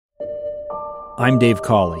I'm Dave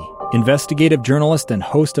Cawley, investigative journalist and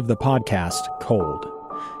host of the podcast Cold.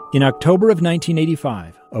 In October of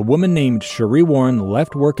 1985, a woman named Cherie Warren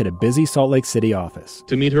left work at a busy Salt Lake City office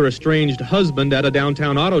to meet her estranged husband at a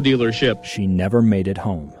downtown auto dealership. She never made it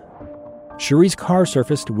home. Cherie's car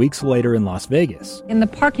surfaced weeks later in Las Vegas. In the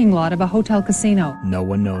parking lot of a hotel casino. No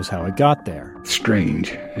one knows how it got there. Strange.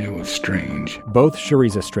 It was strange. Both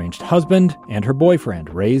Cherie's estranged husband and her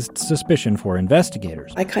boyfriend raised suspicion for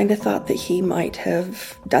investigators. I kind of thought that he might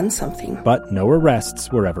have done something. But no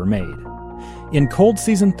arrests were ever made. In Cold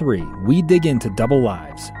Season 3, we dig into double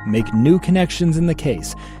lives, make new connections in the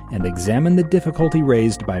case, and examine the difficulty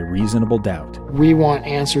raised by reasonable doubt. We want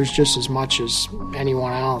answers just as much as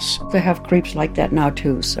anyone else. They have creeps like that now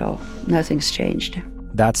too, so nothing's changed.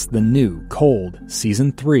 That's the new Cold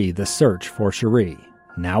Season 3, The Search for Cherie,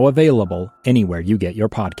 now available anywhere you get your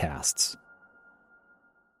podcasts.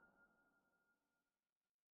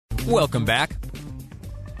 Welcome back.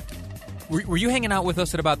 Were you hanging out with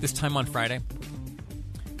us at about this time on Friday?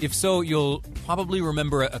 If so, you'll probably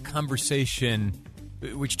remember a conversation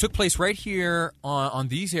which took place right here on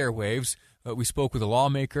these airwaves. We spoke with a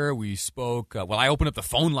lawmaker. We spoke, I opened up the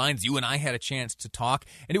phone lines. You and I had a chance to talk,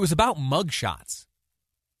 and it was about mugshots.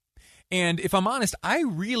 And if I'm honest, I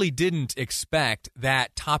really didn't expect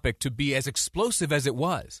that topic to be as explosive as it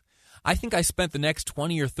was. I think I spent the next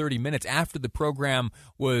 20 or 30 minutes after the program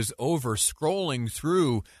was over scrolling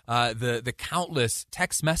through the countless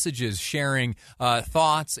text messages sharing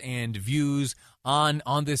thoughts and views on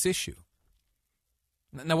this issue.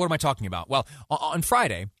 Now, what am I talking about? Well, on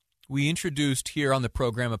Friday, we introduced here on the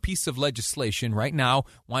program a piece of legislation right now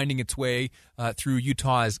winding its way through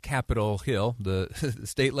Utah's Capitol Hill, the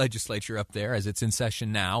state legislature up there as it's in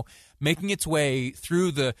session now, making its way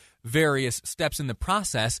through the various steps in the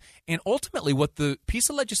process. And ultimately what the piece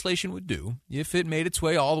of legislation would do, if it made its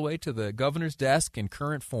way all the way to the governor's desk in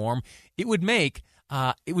current form, it would make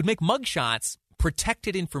mugshots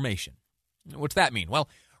protected information. What's that mean? Well,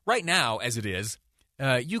 right now, as it is,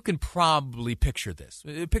 you can probably picture this.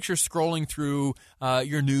 Picture scrolling through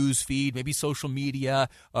your news feed, maybe social media,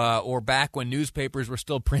 or back when newspapers were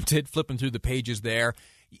still printed, flipping through the pages there.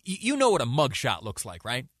 You know what a mugshot looks like,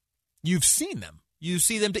 right? You've seen them. You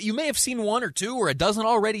see them. You may have seen one or two or a dozen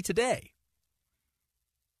already today.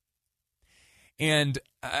 And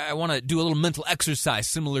I want to do a little mental exercise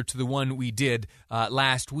similar to the one we did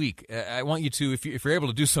last week. I want you to, if you're able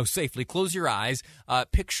to do so safely, close your eyes,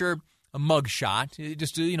 picture a mugshot,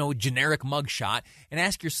 just a generic mugshot, and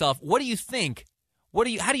ask yourself, what do you think?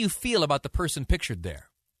 How do you feel about the person pictured there?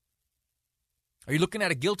 Are you looking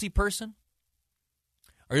at a guilty person?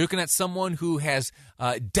 Are you looking at someone who has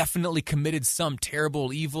definitely committed some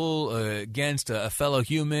terrible evil against a fellow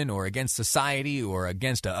human or against society or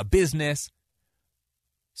against a business?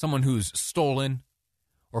 Someone who's stolen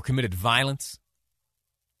or committed violence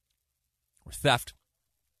or theft?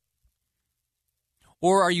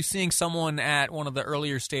 Or are you seeing someone at one of the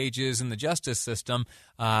earlier stages in the justice system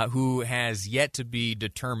who has yet to be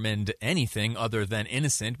determined anything other than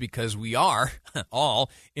innocent, because we are all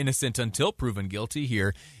innocent until proven guilty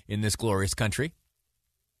here in this glorious country?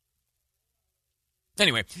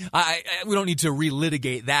 Anyway, we don't need to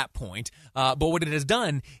relitigate that point, but what it has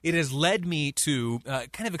done, it has led me to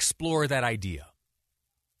kind of explore that idea.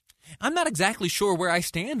 I'm not exactly sure where I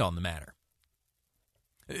stand on the matter.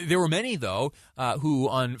 There were many, though, who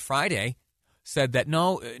on Friday said that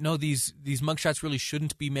no, these mugshots really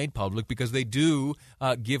shouldn't be made public because they do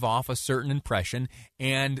give off a certain impression,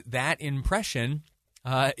 and that impression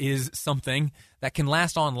is something that can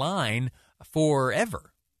last online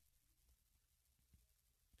forever.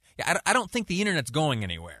 Yeah, I don't think the internet's going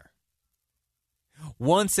anywhere.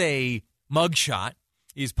 Once a mugshot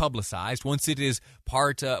is publicized, once it is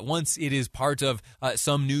part of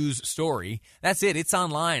some news story, that's it. It's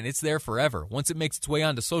online. It's there forever. Once it makes its way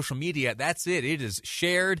onto social media, that's it. It is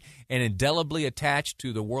shared and indelibly attached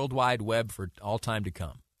to the World Wide Web for all time to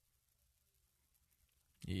come.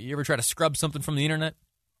 You ever try to scrub something from the internet?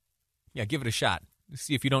 Yeah, give it a shot.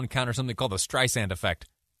 See if you don't encounter something called the Streisand effect.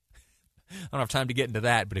 I don't have time to get into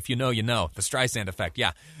that, but if you know, you know. The Streisand effect,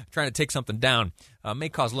 yeah. Trying to take something down may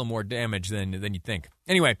cause a little more damage than you'd think.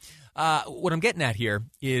 Anyway, what I'm getting at here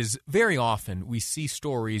is very often we see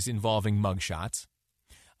stories involving mugshots,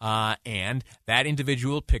 and that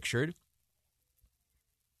individual pictured,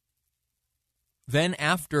 then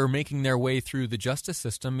after making their way through the justice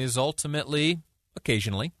system, is ultimately,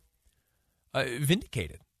 occasionally,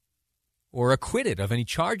 vindicated or acquitted of any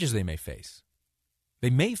charges they may face.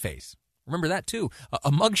 Remember that, too.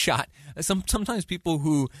 A mugshot. Sometimes people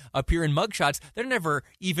who appear in mugshots, they're never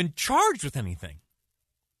even charged with anything.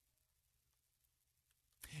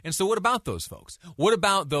 And so what about those folks? What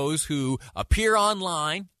about those who appear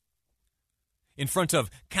online in front of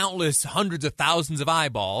countless hundreds of thousands of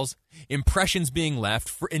eyeballs, impressions being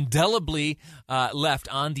left, indelibly left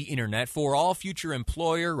on the internet for all future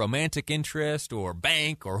employer, romantic interest, or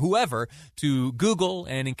bank, or whoever to Google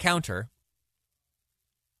and encounter?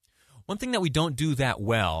 One thing that we don't do that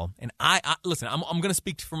well, and listen, I'm going to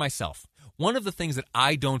speak for myself. One of the things that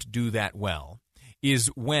I don't do that well is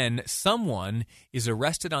when someone is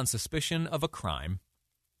arrested on suspicion of a crime,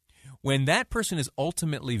 when that person is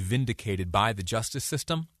ultimately vindicated by the justice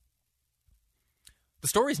system, the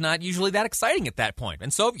story's not usually that exciting at that point.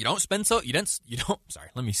 And so you don't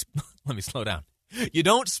let me slow down. You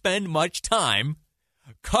don't spend much time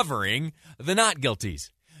covering the not guilties.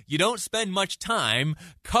 You don't spend much time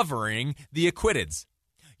covering the acquitteds.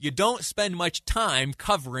 You don't spend much time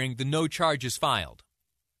covering the no charges filed.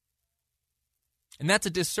 And that's a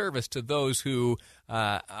disservice to those who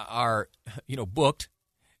are booked,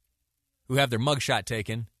 who have their mugshot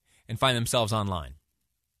taken, and find themselves online.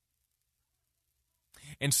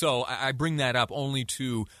 And so I bring that up only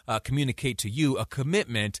to communicate to you a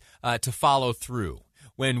commitment to follow through.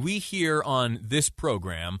 When we hear on this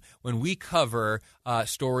program, when we cover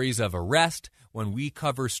stories of arrest, when we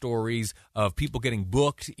cover stories of people getting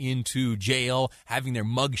booked into jail, having their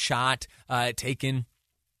mugshot taken,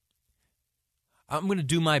 I'm going to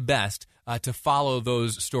do my best to follow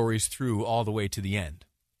those stories through all the way to the end.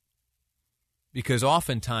 Because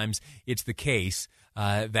oftentimes it's the case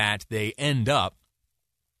that they end up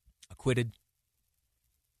acquitted,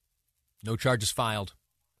 no charges filed,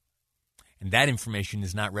 and that information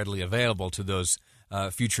is not readily available to those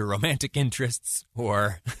future romantic interests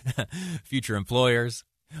or future employers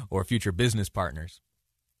or future business partners.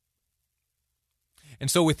 And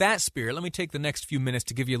so with that spirit, let me take the next few minutes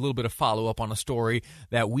to give you a little bit of follow-up on a story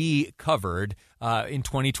that we covered in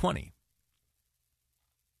 2020.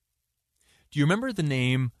 Do you remember the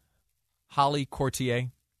name Holly Courtier?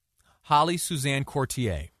 Holly Suzanne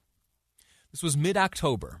Courtier. This was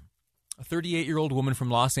mid-October. A 38-year-old woman from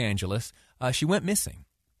Los Angeles, she went missing.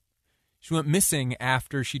 She went missing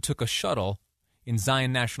after she took a shuttle in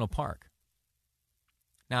Zion National Park.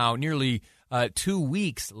 Now, nearly 2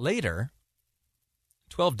 weeks later,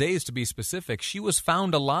 12 days to be specific, she was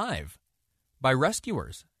found alive by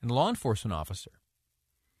rescuers and law enforcement officers.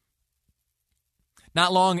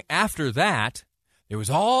 Not long after that, there was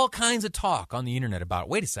all kinds of talk on the internet about,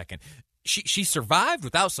 wait a second, she survived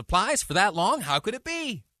without supplies for that long? How could it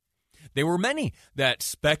be? There were many that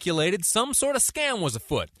speculated some sort of scam was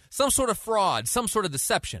afoot, some sort of fraud, some sort of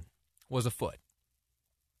deception was afoot.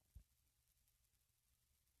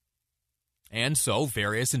 And so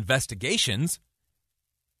various investigations,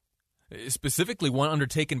 specifically one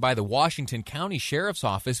undertaken by the Washington County Sheriff's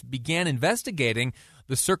Office, began investigating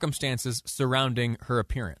the circumstances surrounding her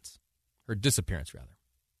disappearance.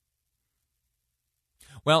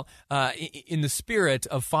 Well, in the spirit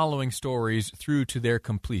of following stories through to their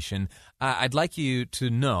completion, I'd like you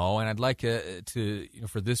to know, and I'd like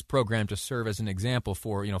for this program to serve as an example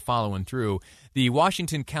for following through. The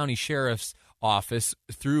Washington County Sheriff's Office,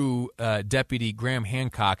 through Deputy Graham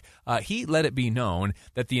Hancock, he let it be known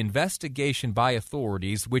that the investigation by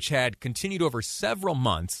authorities, which had continued over several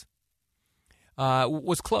months,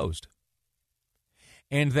 was closed,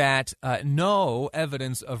 and that no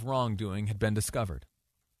evidence of wrongdoing had been discovered.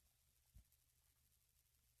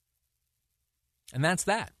 And that's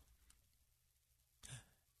that.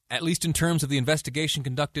 At least in terms of the investigation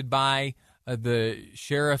conducted by the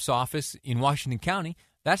Sheriff's Office in Washington County,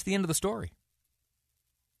 that's the end of the story.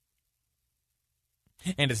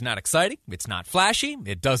 And it's not exciting. It's not flashy.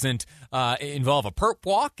 It doesn't involve a perp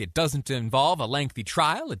walk. It doesn't involve a lengthy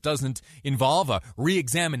trial. It doesn't involve a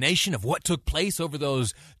re-examination of what took place over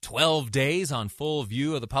those 12 days on full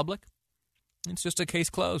view of the public. It's just a case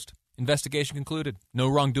closed. Investigation concluded. No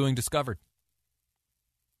wrongdoing discovered.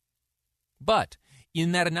 But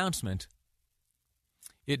in that announcement,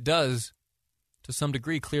 it does, to some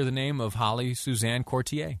degree, clear the name of Holly Suzanne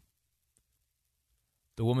Courtier,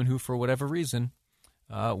 the woman who, for whatever reason,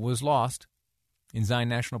 was lost in Zion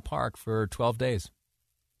National Park for 12 days.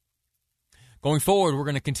 Going forward, we're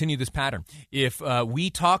going to continue this pattern. If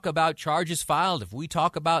we talk about charges filed, if we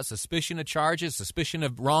talk about suspicion of charges, suspicion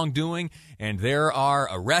of wrongdoing, and there are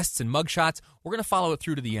arrests and mugshots, we're going to follow it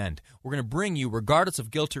through to the end. We're going to bring you, regardless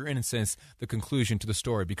of guilt or innocence, the conclusion to the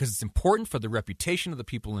story, because it's important for the reputation of the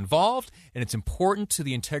people involved, and it's important to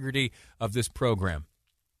the integrity of this program.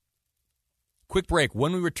 Quick break.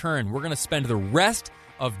 When we return, we're going to spend the rest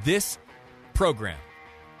of this program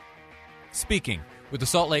speaking with the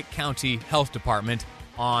Salt Lake County Health Department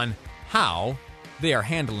on how they are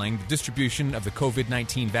handling the distribution of the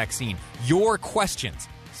COVID-19 vaccine. Your questions,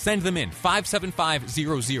 send them in,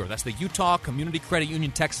 57500. That's the Utah Community Credit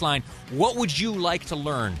Union text line. What would you like to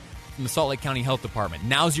learn from the Salt Lake County Health Department?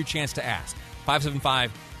 Now's your chance to ask,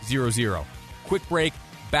 57500. Quick break,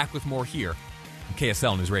 back with more here on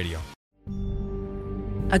KSL News Radio.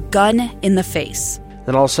 A gun in the face.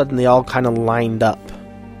 Then all of a sudden they all kind of lined up.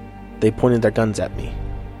 They pointed their guns at me.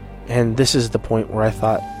 And this is the point where I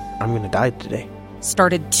thought, I'm going to die today.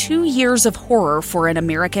 Started 2 years of horror for an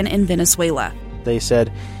American in Venezuela. They said,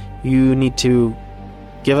 you need to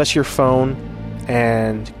give us your phone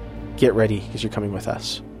and get ready because you're coming with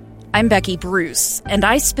us. I'm Becky Bruce, and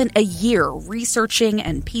I spent a year researching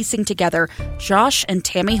and piecing together Josh and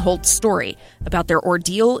Tammy Holt's story about their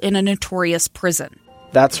ordeal in a notorious prison.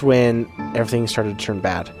 That's when everything started to turn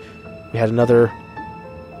bad. We had another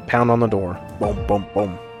pound on the door. Boom, boom,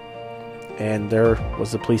 boom. And there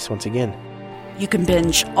was the police once again. You can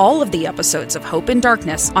binge all of the episodes of Hope in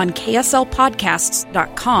Darkness on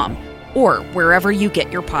KSLpodcasts.com or wherever you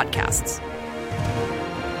get your podcasts.